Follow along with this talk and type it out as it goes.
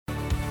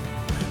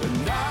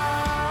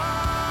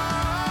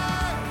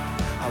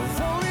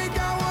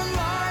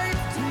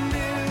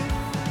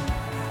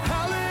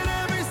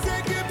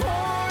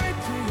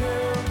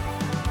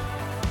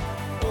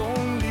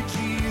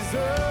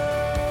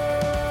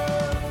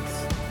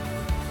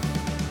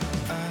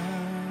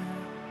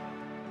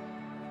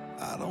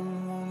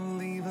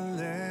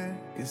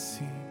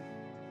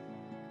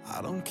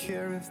I don't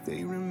care if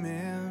they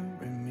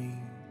remember me,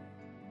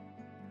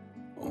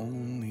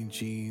 only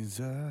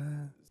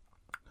Jesus.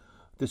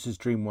 This is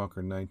Dreamwalker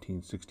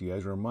 1960.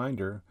 As a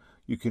reminder,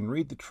 you can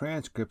read the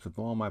transcripts of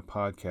all my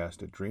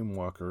podcasts at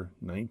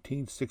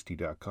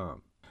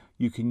dreamwalker1960.com.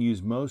 You can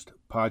use most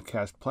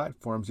podcast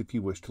platforms if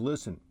you wish to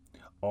listen.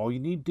 All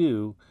you need to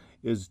do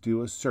is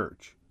do a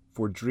search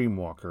for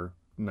Dreamwalker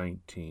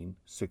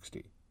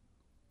 1960.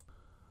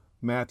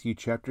 Matthew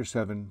chapter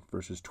 7,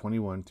 verses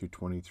 21 through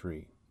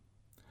 23.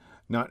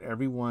 Not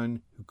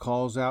everyone who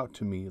calls out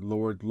to me,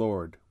 Lord,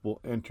 Lord, will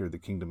enter the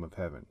kingdom of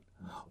heaven.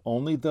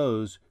 Only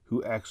those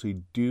who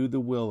actually do the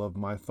will of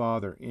my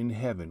Father in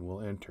heaven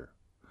will enter.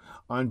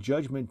 On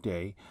judgment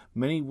day,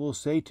 many will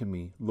say to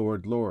me,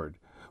 Lord, Lord,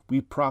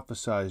 we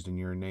prophesied in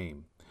your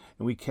name,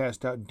 and we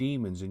cast out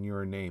demons in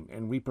your name,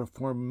 and we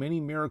performed many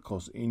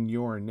miracles in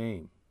your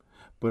name.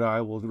 But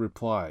I will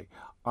reply,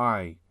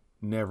 I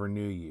never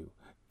knew you.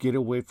 Get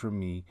away from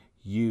me,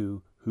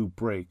 you who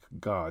break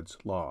God's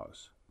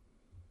laws.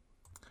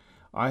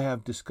 I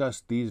have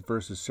discussed these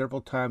verses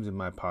several times in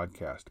my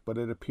podcast, but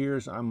it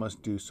appears I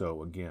must do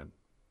so again.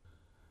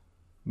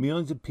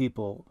 Millions of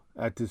people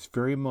at this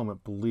very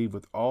moment believe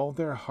with all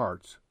their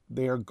hearts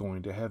they are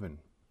going to heaven.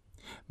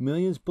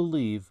 Millions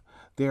believe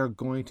they are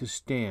going to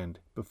stand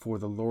before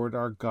the Lord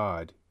our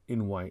God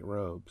in white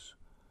robes.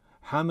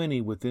 How many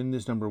within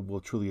this number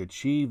will truly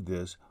achieve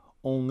this,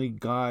 only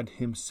God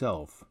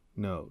Himself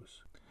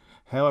knows.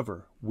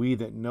 However, we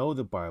that know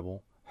the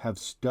Bible, have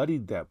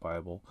studied that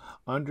Bible,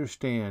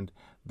 understand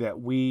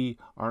that we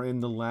are in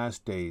the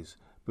last days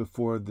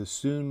before the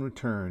soon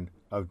return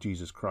of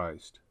Jesus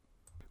Christ.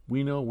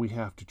 We know we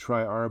have to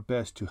try our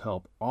best to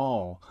help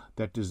all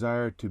that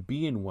desire to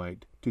be in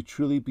white to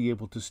truly be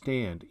able to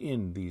stand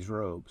in these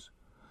robes.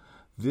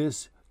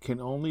 This can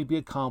only be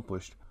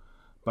accomplished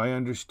by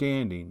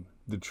understanding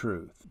the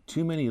truth.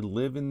 Too many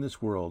live in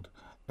this world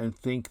and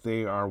think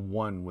they are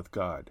one with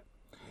God.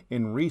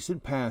 In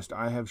recent past,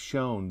 I have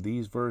shown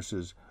these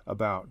verses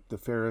about the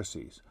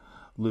Pharisees,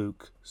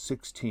 Luke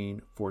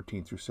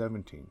 16:14 through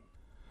 17.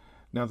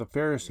 Now the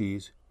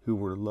Pharisees, who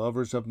were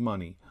lovers of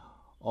money,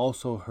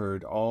 also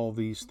heard all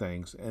these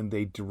things, and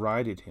they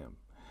derided him.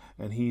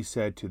 And he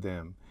said to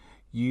them,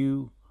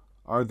 You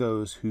are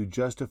those who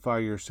justify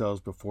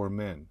yourselves before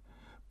men,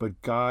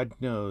 but God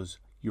knows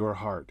your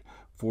heart.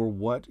 For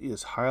what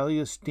is highly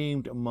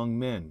esteemed among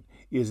men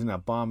is an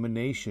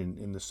abomination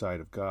in the sight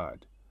of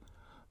God.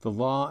 The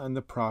law and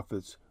the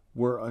prophets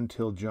were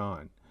until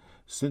John.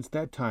 Since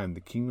that time the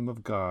kingdom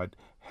of God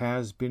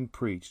has been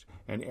preached,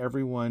 and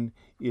everyone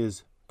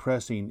is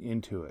pressing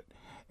into it.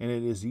 And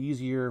it is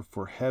easier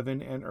for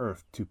heaven and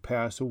earth to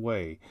pass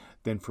away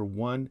than for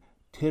one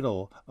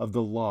tittle of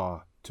the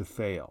law to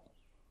fail.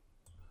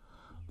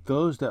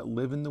 Those that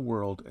live in the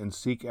world and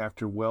seek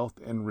after wealth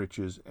and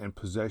riches and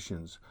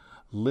possessions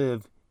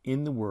live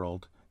in the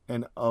world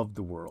and of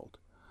the world.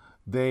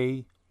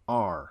 They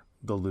are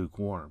the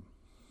lukewarm.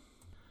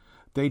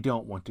 They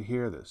don't want to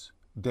hear this.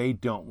 They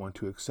don't want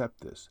to accept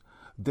this.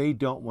 They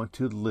don't want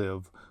to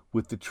live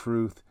with the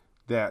truth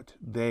that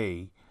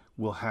they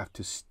will have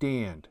to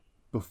stand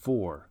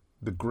before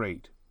the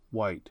Great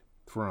White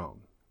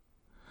Throne.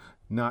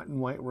 Not in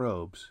white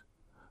robes,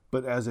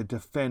 but as a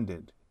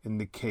defendant in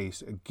the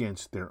case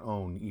against their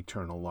own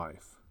eternal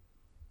life.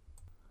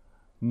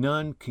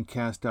 None can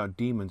cast out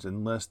demons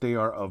unless they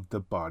are of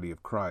the body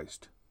of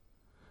Christ.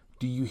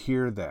 Do you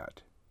hear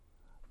that?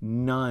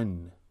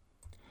 None.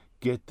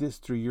 Get this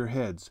through your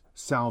heads.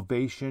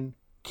 Salvation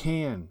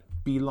can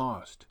be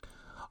lost.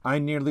 I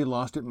nearly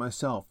lost it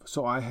myself,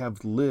 so I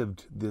have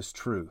lived this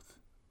truth.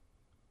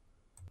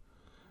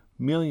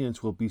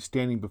 Millions will be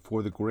standing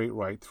before the Great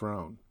White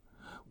Throne.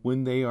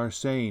 When they are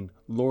saying,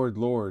 Lord,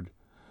 Lord,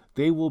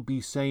 they will be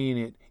saying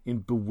it in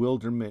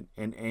bewilderment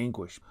and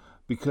anguish,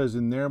 because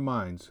in their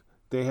minds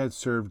they had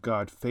served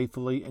God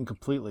faithfully and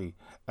completely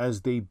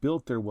as they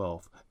built their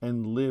wealth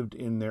and lived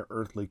in their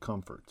earthly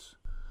comforts,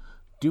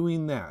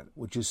 doing that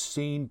which is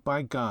seen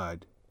by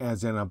God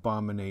as an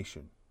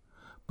abomination.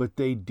 But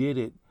they did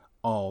it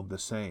all the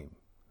same,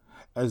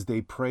 as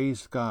they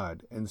praised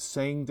God and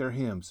sang their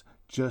hymns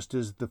just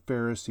as the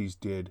Pharisees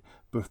did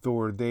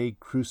before they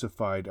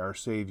crucified our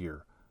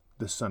Savior,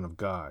 the Son of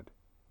God.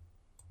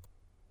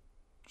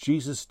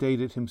 Jesus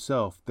stated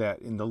himself that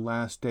in the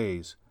last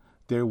days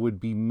there would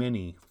be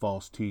many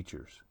false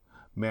teachers.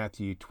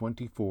 Matthew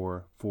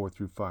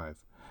 24:4-5.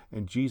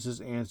 And Jesus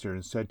answered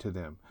and said to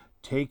them,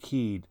 Take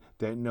heed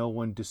that no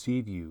one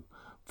deceive you,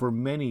 for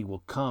many will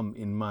come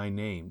in my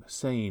name,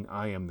 saying,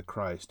 I am the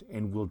Christ,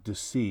 and will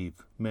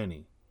deceive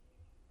many.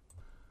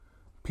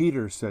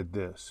 Peter said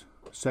this,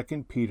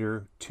 2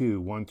 Peter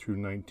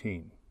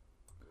 2:1-19.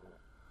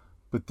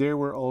 But there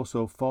were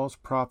also false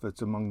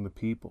prophets among the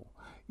people,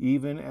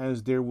 even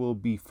as there will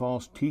be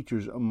false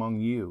teachers among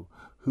you,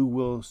 who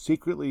will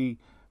secretly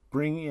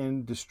bring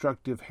in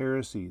destructive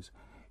heresies,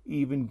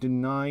 even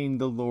denying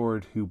the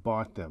Lord who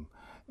bought them,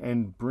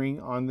 and bring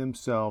on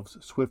themselves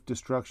swift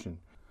destruction.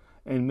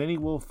 And many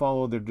will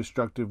follow their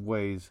destructive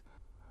ways,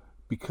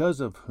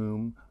 because of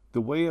whom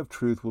the way of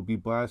truth will be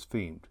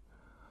blasphemed.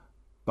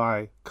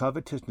 By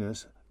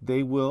covetousness,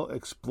 they will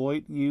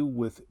exploit you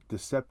with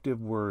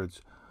deceptive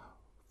words.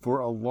 For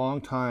a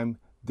long time,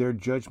 their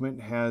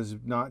judgment has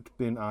not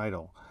been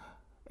idle,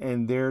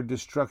 and their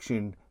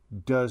destruction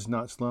does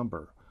not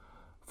slumber.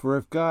 For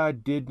if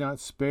God did not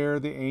spare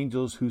the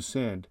angels who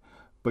sinned,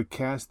 but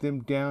cast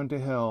them down to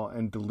hell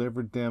and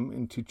delivered them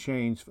into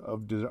chains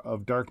of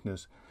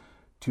darkness,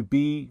 to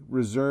be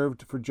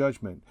reserved for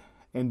judgment,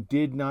 and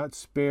did not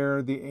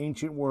spare the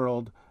ancient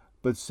world,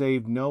 but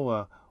saved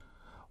Noah,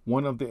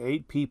 one of the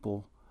 8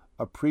 people,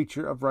 a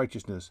preacher of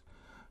righteousness,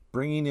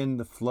 bringing in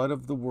the flood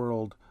of the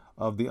world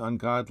of the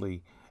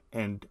ungodly,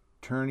 and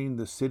turning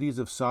the cities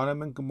of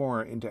Sodom and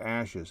Gomorrah into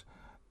ashes,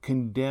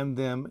 condemned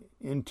them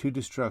into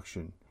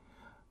destruction,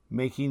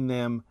 making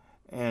them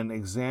an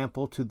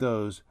example to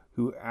those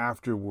who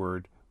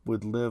afterward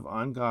would live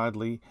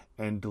ungodly,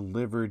 and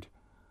delivered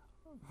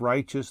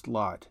righteous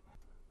Lot,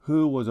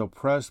 who was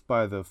oppressed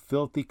by the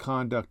filthy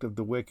conduct of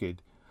the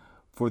wicked.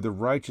 For the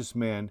righteous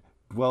man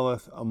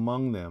dwelleth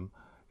among them,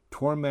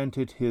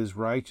 tormented his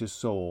righteous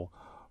soul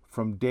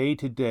from day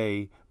to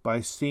day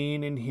by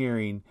seeing and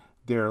hearing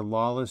their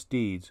lawless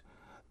deeds.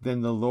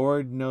 Then the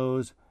Lord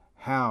knows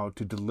how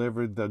to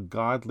deliver the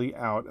godly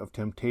out of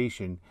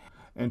temptation,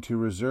 and to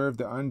reserve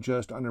the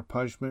unjust under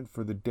punishment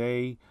for the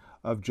day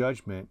of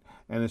judgment,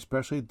 and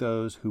especially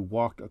those who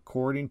walked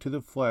according to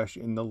the flesh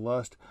in the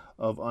lust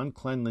of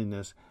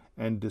uncleanliness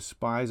and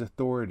despise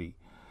authority.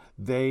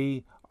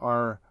 They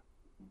are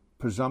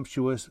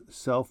presumptuous,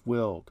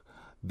 self-willed.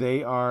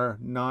 They are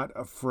not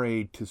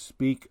afraid to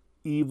speak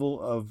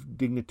evil of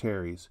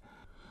dignitaries,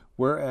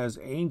 whereas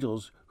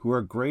angels, who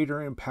are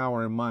greater in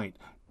power and might,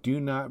 do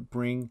not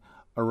bring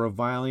a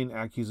reviling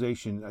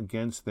accusation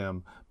against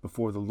them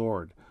before the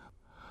Lord.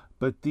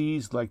 But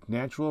these, like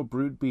natural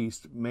brute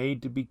beasts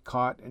made to be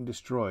caught and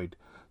destroyed,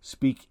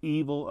 speak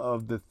evil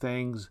of the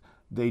things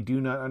they do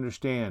not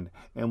understand,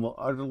 and will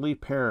utterly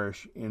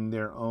perish in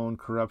their own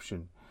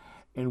corruption,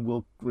 and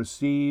will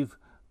receive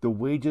the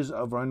wages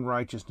of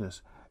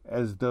unrighteousness,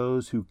 as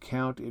those who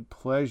count it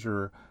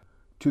pleasure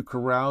to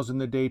carouse in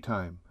the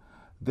daytime.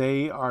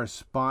 They are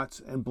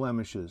spots and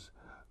blemishes,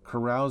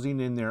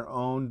 carousing in their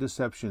own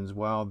deceptions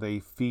while they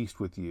feast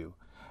with you,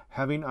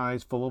 having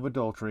eyes full of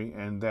adultery,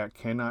 and that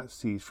cannot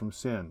cease from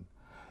sin,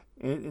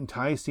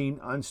 enticing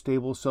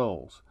unstable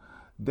souls.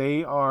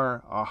 They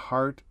are a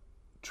heart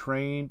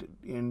trained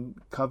in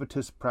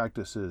covetous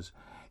practices,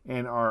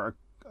 and are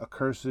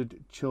accursed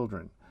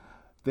children.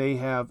 They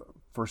have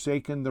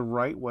forsaken the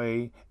right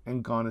way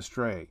and gone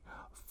astray,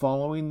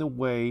 following the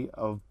way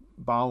of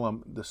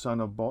Balaam the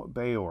son of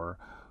Beor,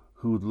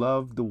 who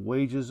loved the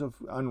wages of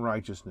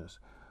unrighteousness.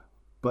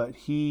 But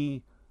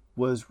he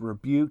was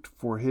rebuked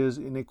for his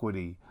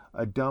iniquity,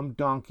 a dumb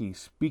donkey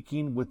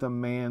speaking with a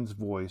man's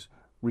voice,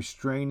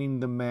 restraining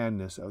the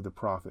madness of the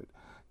prophet.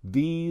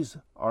 These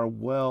are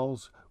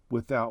wells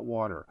without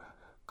water,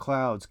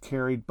 clouds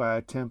carried by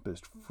a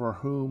tempest, for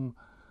whom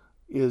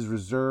is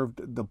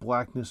reserved the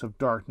blackness of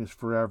darkness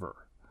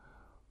forever.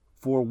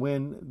 For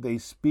when they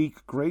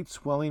speak great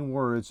swelling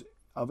words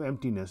of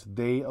emptiness,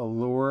 they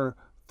allure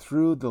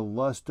through the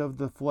lust of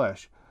the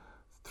flesh,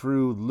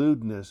 through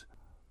lewdness,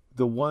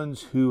 the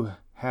ones who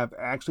have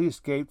actually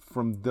escaped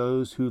from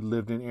those who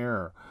lived in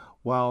error.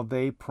 While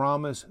they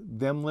promise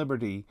them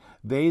liberty,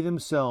 they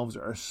themselves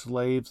are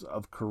slaves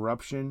of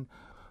corruption.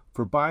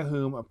 For by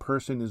whom a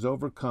person is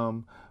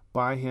overcome,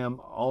 by him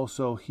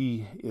also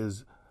he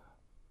is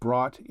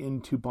brought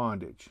into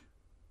bondage.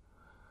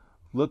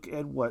 Look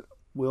at what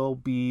will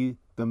be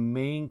the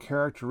main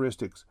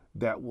characteristics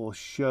that will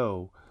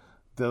show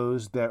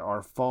those that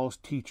are false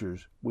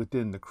teachers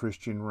within the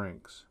Christian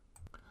ranks.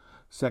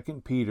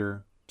 2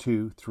 Peter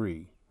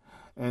 2:3.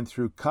 And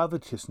through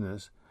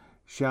covetousness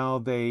shall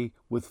they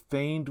with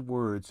feigned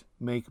words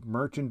make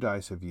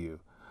merchandise of you,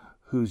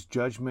 whose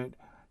judgment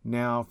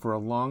now for a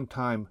long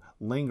time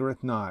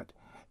lingereth not,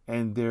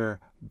 and their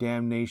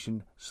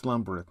damnation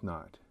slumbereth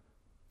not.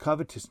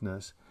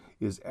 Covetousness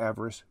is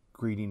avarice,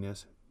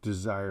 greediness,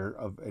 desire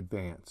of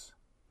advance.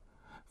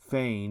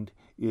 Feigned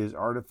is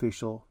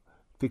artificial,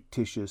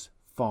 fictitious,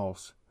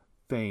 false,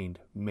 feigned,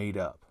 made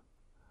up.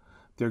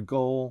 Their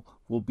goal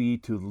will be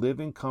to live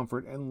in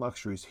comfort and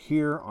luxuries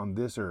here on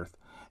this earth,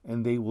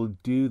 and they will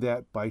do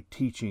that by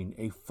teaching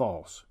a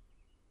false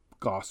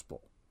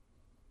gospel.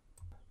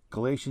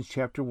 Galatians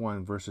chapter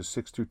 1, verses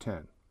 6 through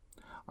 10.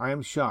 I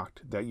am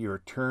shocked that you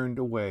are turned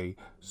away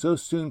so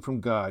soon from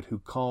God, who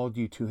called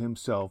you to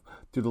himself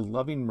through the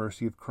loving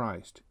mercy of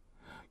Christ.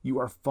 You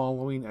are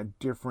following a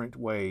different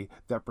way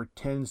that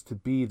pretends to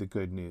be the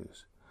good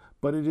news,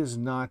 but it is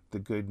not the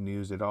good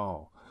news at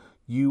all.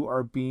 You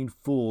are being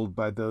fooled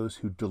by those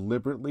who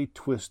deliberately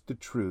twist the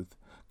truth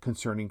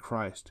concerning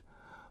Christ.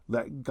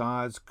 Let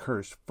God's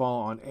curse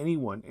fall on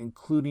anyone,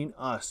 including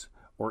us,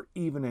 or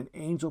even an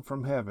angel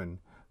from heaven,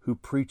 who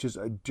preaches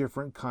a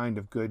different kind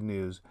of good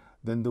news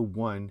than the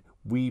one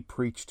we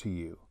preach to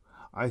you.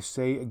 I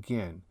say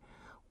again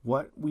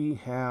what we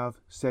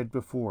have said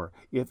before: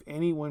 if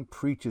anyone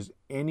preaches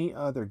any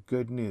other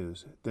good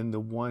news than the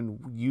one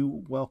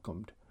you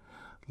welcomed,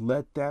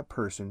 let that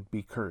person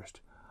be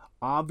cursed.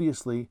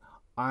 Obviously,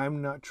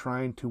 I'm not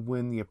trying to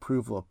win the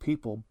approval of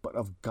people, but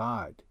of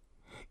God.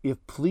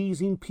 If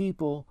pleasing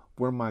people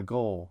were my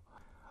goal,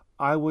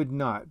 I would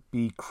not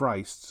be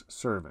Christ's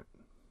servant.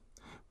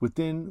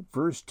 Within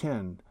verse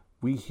 10,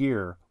 we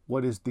hear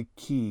what is the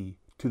key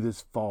to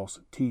this false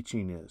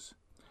teaching is.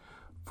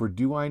 For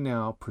do I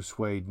now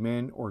persuade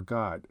men or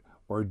God,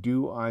 or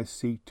do I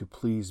seek to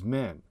please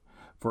men?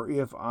 For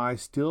if I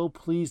still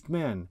pleased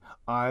men,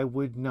 I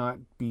would not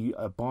be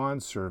a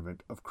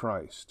bondservant of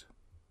Christ.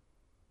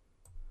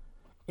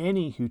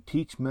 Any who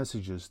teach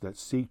messages that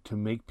seek to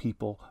make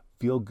people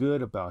feel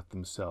good about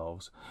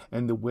themselves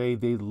and the way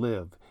they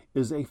live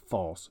is a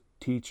false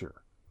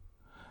teacher.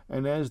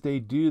 And as they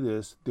do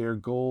this, their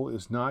goal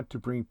is not to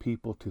bring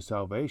people to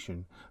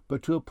salvation,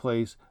 but to a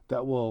place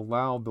that will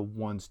allow the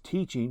ones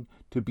teaching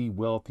to be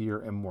wealthier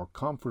and more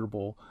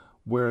comfortable,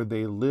 where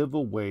they live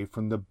away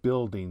from the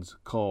buildings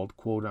called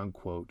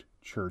quote-unquote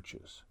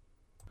churches.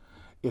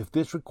 If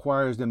this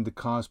requires them to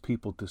cause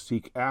people to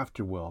seek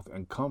after wealth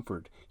and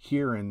comfort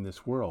here in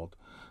this world,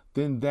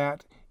 then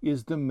that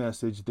is the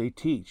message they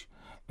teach,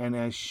 and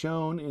as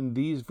shown in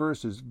these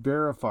verses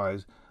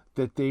verifies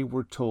that they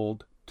were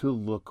told to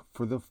look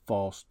for the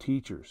false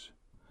teachers.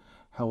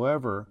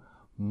 However,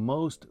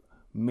 most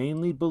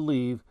mainly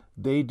believe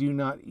they do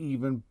not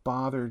even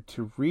bother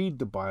to read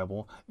the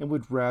Bible and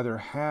would rather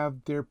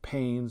have their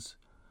pains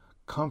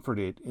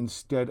comforted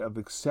instead of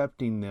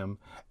accepting them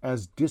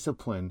as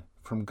discipline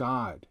from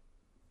God.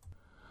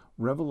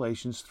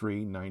 Revelations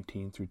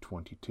 3:19 through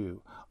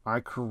 22. I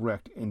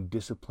correct and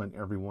discipline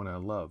everyone I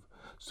love.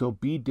 So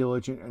be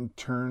diligent and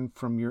turn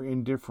from your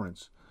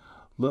indifference.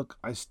 Look,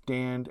 I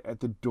stand at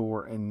the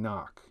door and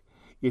knock.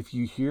 If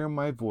you hear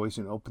my voice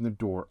and open the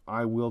door,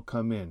 I will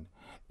come in,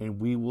 and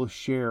we will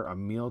share a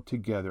meal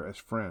together as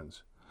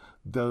friends.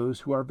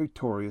 Those who are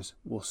victorious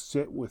will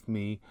sit with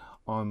me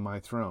on my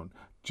throne,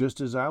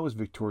 just as I was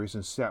victorious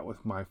and sat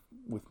with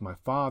my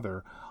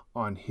Father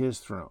on his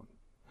throne.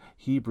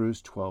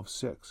 Hebrews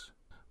 12:6.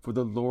 For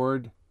the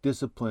Lord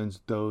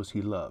disciplines those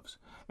he loves,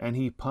 and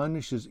he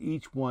punishes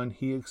each one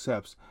he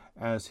accepts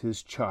as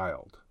his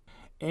child.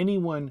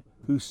 Anyone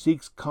who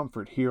seeks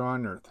comfort here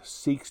on earth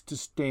seeks to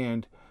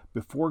stand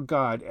before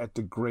God at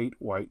the Great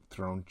White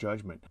Throne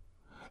Judgement,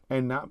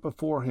 and not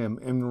before him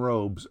in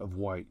robes of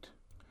white.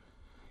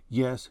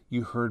 Yes,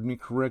 you heard me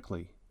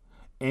correctly.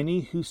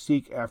 Any who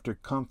seek after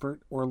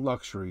comfort or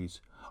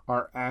luxuries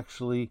are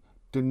actually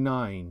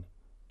denying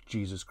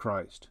Jesus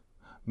Christ.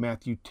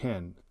 Matthew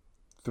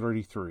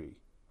 10:33.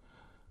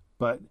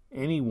 But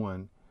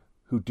anyone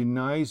who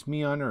denies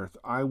me on earth,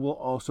 I will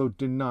also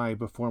deny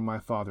before my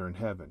Father in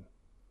heaven.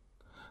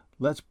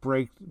 Let's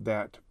break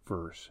that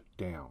verse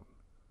down.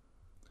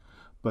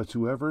 But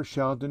whoever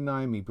shall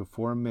deny me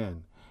before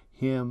men,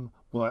 him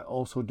will I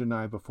also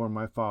deny before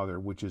my Father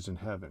which is in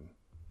heaven.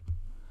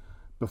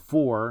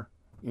 Before,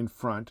 in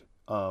front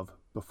of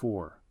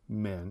before,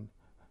 men,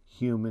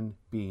 human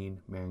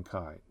being,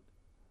 mankind.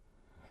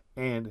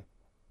 And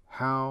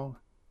how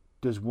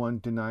does one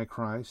deny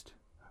Christ?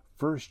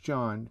 1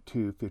 John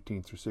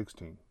 2:15 through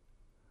 16.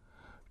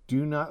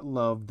 Do not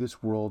love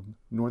this world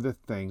nor the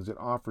things it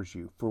offers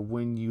you, for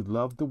when you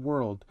love the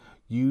world,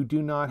 you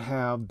do not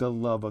have the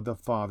love of the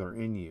Father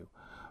in you.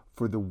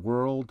 For the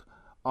world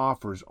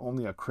offers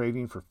only a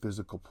craving for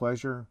physical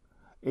pleasure,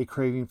 a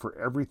craving for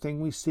everything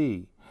we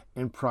see,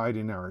 and pride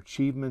in our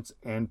achievements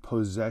and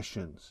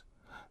possessions.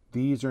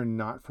 These are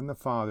not from the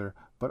Father,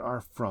 but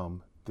are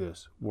from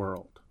this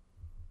world.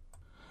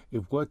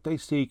 If what they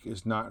seek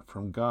is not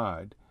from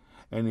God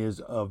and is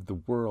of the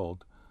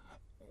world,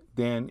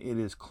 then it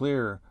is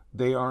clear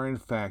they are in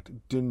fact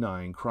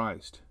denying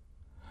Christ.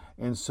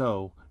 And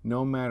so,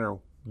 no matter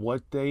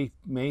what they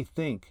may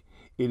think,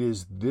 it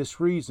is this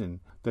reason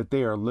that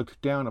they are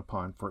looked down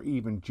upon, for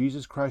even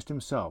Jesus Christ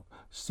himself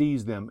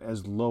sees them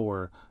as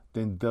lower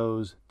than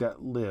those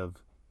that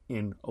live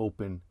in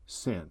open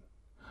sin.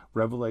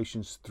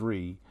 Revelations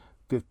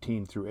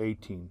 3:15 through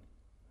 18.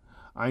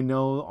 I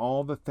know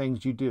all the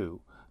things you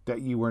do,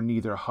 that you are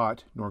neither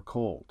hot nor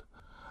cold.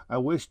 I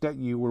wish that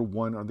you were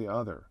one or the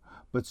other.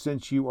 But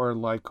since you are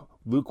like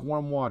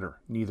lukewarm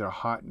water, neither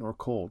hot nor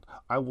cold,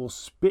 I will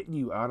spit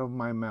you out of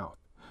my mouth.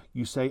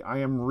 You say, I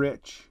am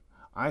rich.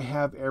 I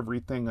have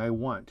everything I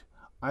want.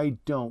 I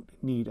don't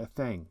need a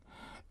thing.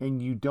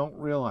 And you don't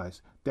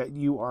realize that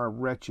you are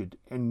wretched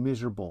and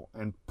miserable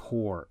and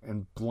poor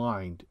and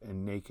blind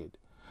and naked.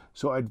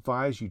 So I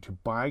advise you to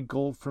buy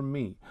gold from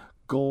me,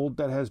 gold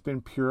that has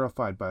been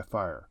purified by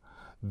fire.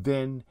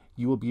 Then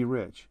you will be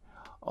rich.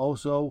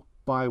 Also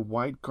buy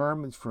white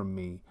garments from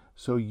me,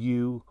 so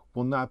you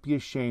will not be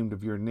ashamed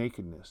of your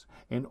nakedness,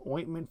 and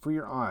ointment for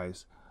your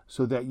eyes,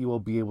 so that you will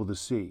be able to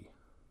see.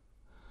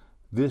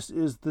 This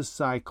is the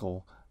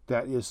cycle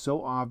that is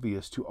so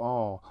obvious to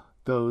all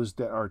those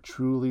that are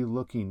truly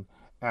looking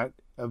at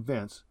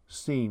events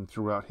seen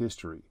throughout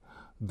history.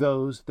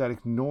 Those that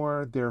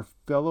ignore their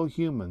fellow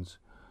humans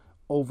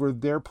over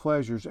their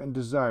pleasures and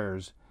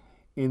desires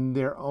in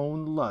their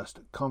own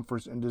lust,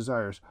 comforts, and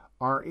desires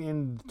are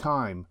in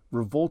time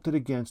revolted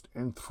against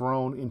and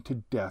thrown into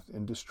death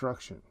and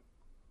destruction.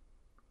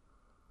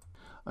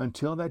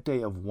 until that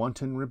day of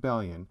wanton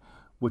rebellion,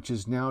 which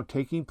is now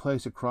taking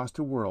place across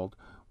the world,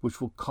 which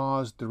will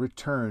cause the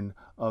return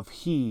of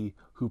He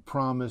who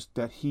promised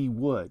that He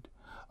would.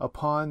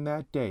 Upon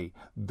that day,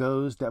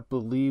 those that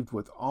believed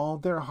with all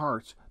their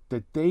hearts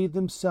that they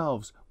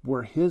themselves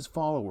were His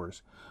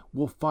followers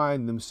will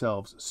find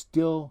themselves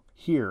still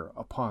here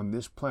upon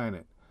this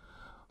planet,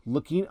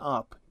 looking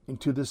up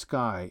into the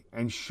sky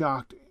and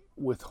shocked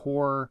with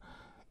horror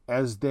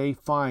as they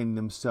find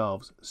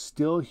themselves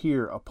still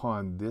here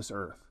upon this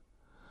earth,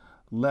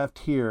 left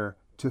here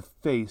to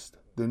face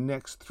the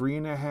next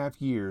 3.5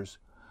 years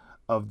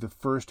of the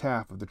first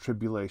half of the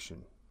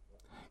tribulation.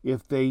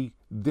 If they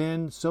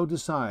then so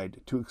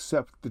decide to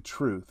accept the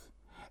truth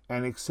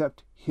and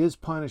accept His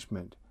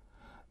punishment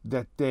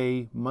that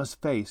they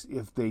must face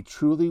if they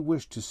truly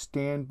wish to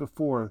stand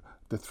before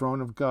the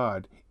throne of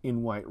God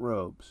in white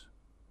robes.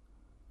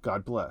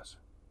 God bless.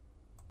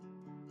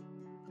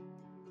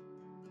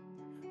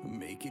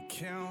 Make it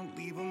count,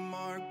 leave a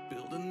mark,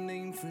 build a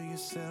name for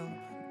yourself.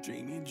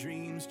 Dream your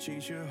dreams,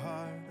 chase your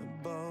heart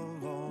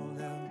above all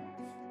else.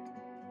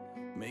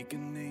 Make a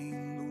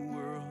name the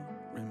world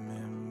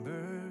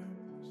remembers.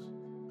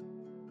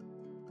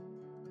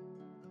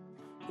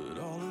 But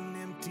all an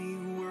empty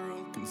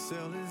world can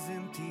sell is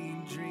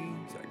empty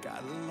dreams. I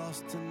got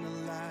lost in the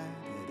light,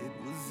 yet it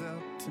was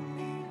up to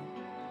me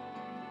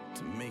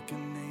to make a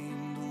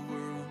name the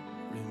world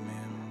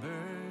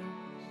remembers.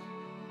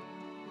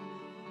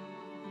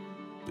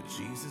 But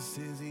Jesus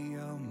is the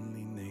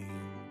only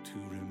name to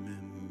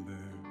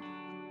remember.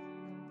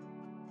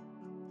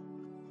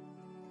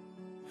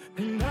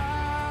 And I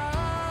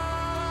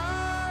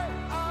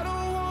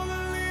don't want to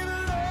leave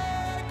a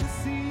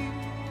legacy.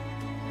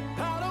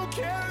 I don't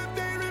care if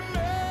they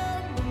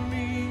remember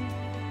me.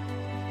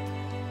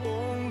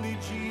 Only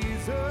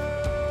Jesus.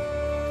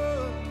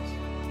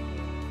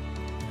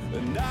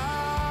 And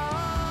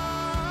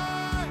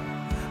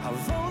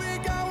I've only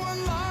got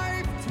one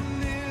life to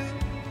live.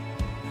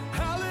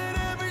 I'll let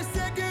every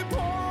second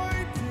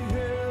point to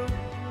Him.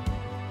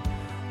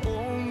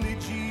 Only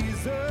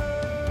Jesus.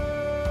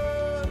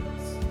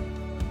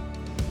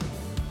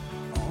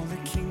 All the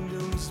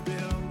kingdoms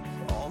built,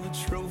 all the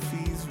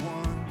trophies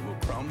won, will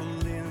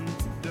crumble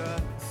into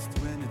dust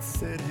when it's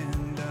said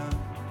and done.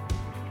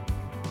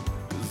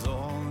 'Cause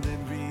all that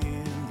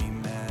really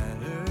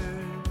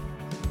mattered,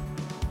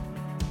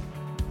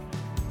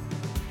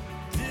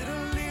 did I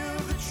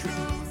live the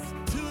truth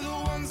to the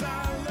ones I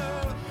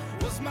love?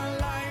 Was my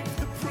life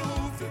the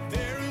proof that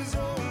there is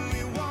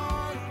only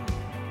one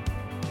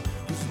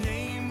whose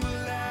name will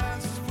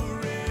last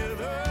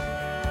forever?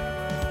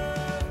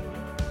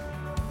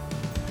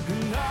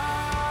 And I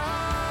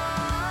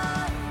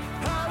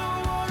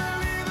don't want to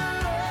leave a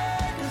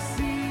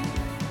legacy.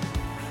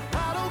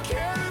 I don't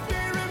care if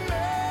they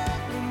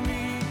remember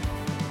me.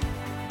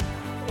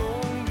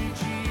 Only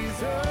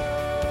Jesus.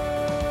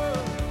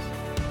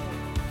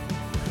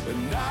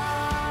 And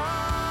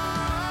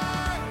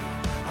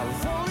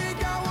I've only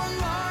got one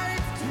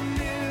life to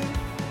live.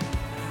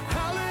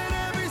 I'll let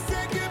every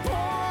second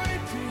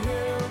point to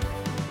Him.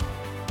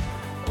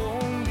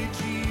 Only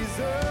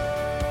Jesus.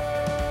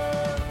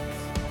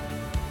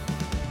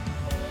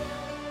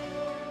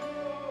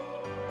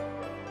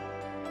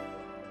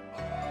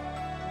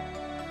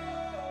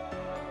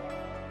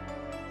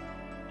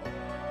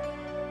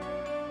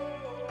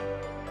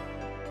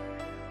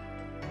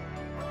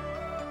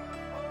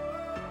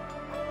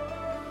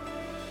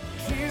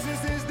 Jesus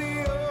is the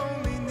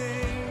only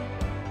name.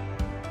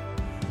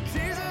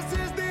 Jesus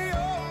is the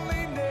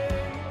only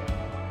name.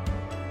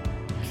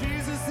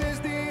 Jesus is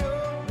the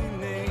only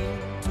name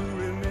to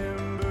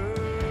remember.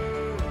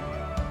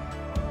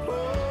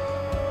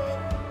 Oh,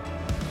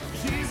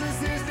 Jesus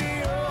is the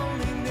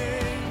only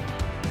name.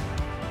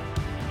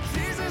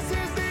 Jesus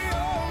is the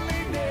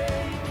only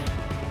name.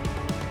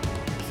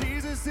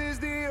 Jesus is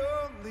the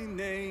only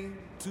name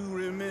to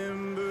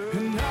remember.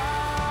 And I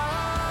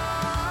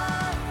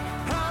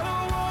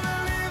don't want to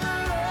leave a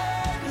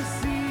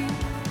legacy.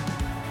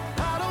 I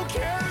don't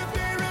care if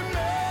they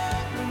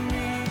remember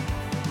me.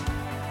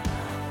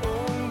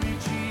 Only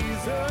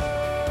Jesus.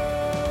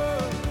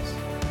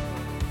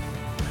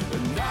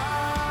 And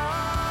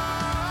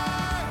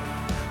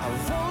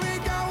I've only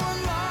got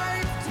one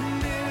life to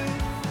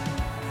live.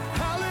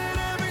 I'll let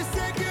every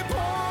second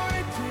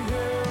point to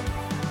Him.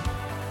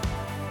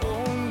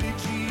 Only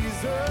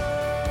Jesus.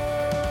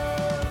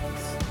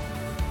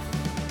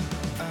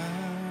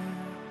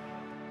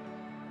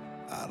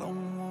 I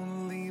don't want to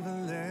leave a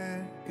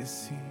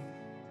legacy.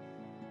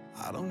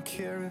 I don't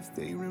care if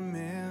they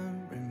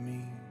remember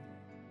me.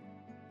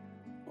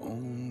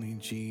 Only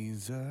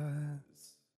Jesus.